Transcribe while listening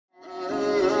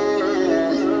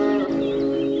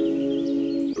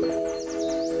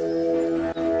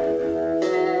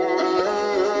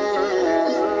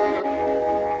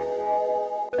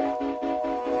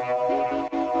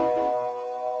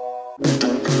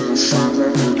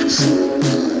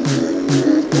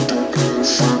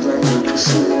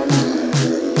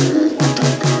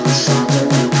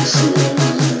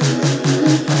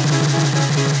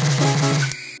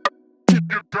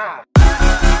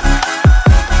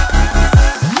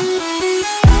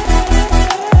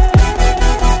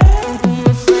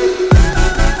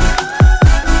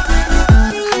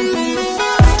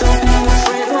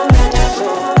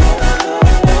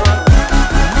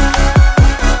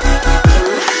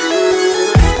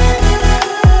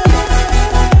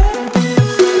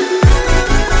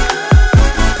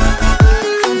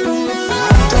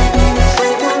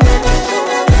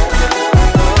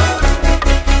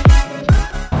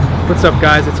What's up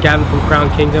guys, it's Gavin from Crown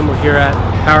Kingdom. We're here at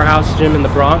Powerhouse Gym in the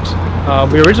Bronx.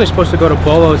 We were originally supposed to go to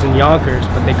Bolo's in Yonkers,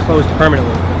 but they closed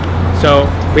permanently. So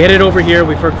we headed over here.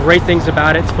 We've heard great things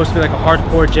about it. It's supposed to be like a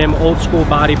hardcore gym, old school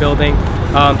bodybuilding.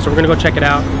 So we're gonna go check it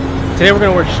out. Today we're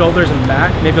gonna work shoulders and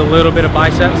back, maybe a little bit of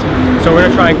biceps. So we're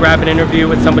gonna try and grab an interview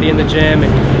with somebody in the gym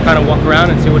and kind of walk around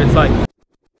and see what it's like.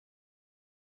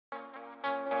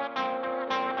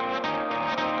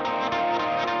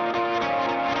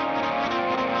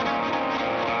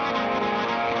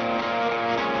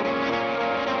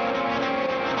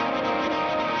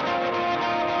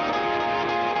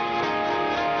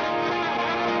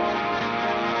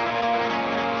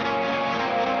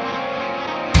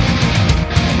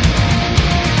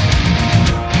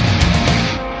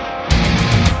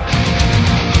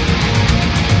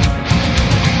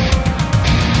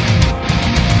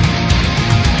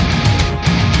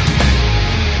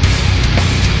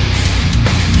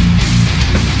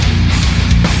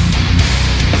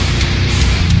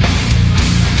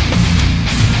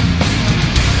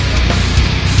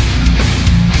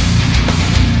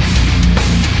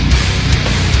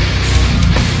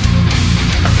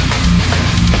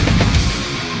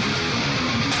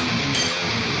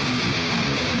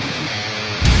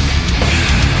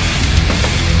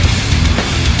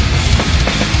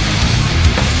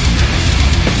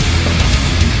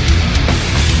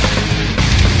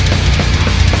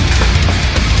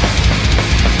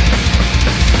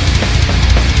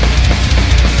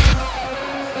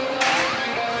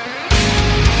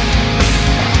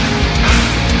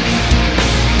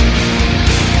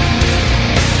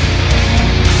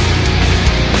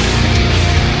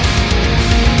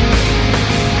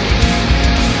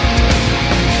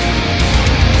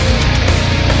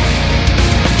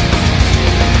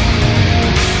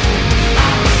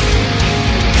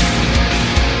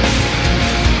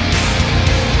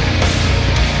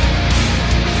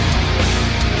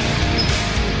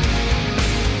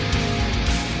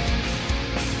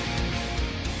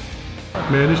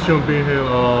 Man, this gym been here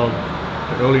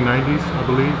the early 90s, I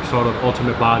believe. Started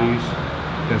Ultimate Bodies,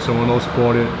 then someone else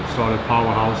bought it, started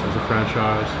Powerhouse as a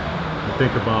franchise. I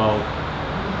think about,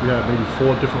 we had maybe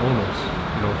 4 different owners,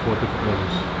 you know, 4 different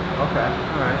owners. Okay,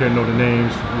 all right. Can't know the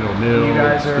names, you know, Neil, you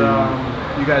guys Steve.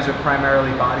 You guys are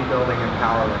primarily bodybuilding and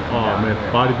powerlifting. Oh man,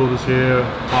 here. bodybuilders here,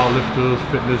 powerlifters,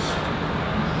 fitness,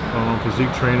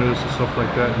 physique trainers, and stuff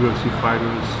like that, UFC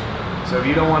fighters. So if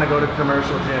you don't want to go to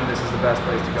commercial gym, this is the best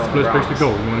place to go. It's the best place to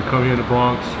go. You want to come here in the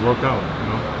Bronx, work out,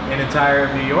 you know. In entire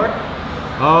New York?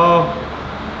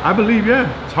 I believe, yeah,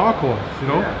 it's hardcore, you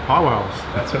know, yeah. Powerhouse.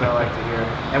 That's what I like to hear.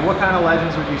 And what kind of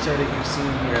legends would you say that you've seen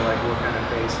here? Like what kind of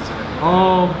faces and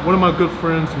everything? One of my good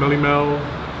friends, Melly Mel,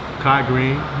 Kai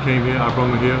Green, came here. I brought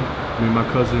him here. Me and my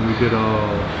cousin, we did a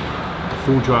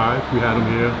food drive. We had him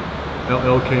here.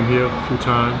 LL came here a few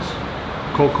times.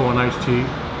 Coco and Ice Tea.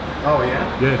 Oh yeah?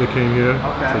 Yeah, they came here.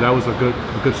 Okay. So that was a good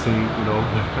scene, you know,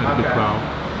 and a good crowd.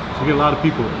 So we get a lot of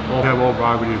people. All have all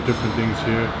variety of different things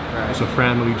here. Right. It's a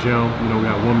family gym. You know, we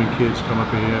have women, kids come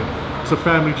up in here. It's a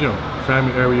family gym,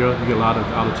 family area. You get a lot of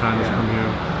out-of-towners come here.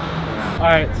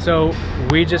 All right, so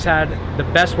we just had the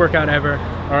best workout ever.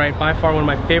 All right, by far one of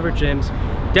my favorite gyms.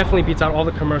 Definitely beats out all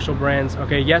the commercial brands.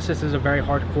 Okay, yes, this is a very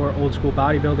hardcore old school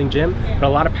bodybuilding gym, but a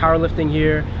lot of powerlifting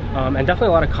here, and definitely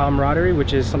a lot of camaraderie,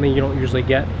 which is something you don't usually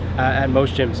get at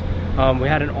most gyms. We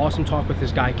had an awesome talk with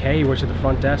this guy Kay. He works at the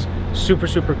front desk. Super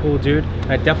cool dude,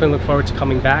 and I definitely look forward to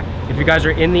coming back. If you guys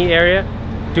are in the area,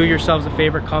 do yourselves a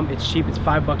favor, come. It's cheap, it's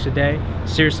 $5 a day.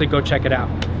 Seriously, go check it out.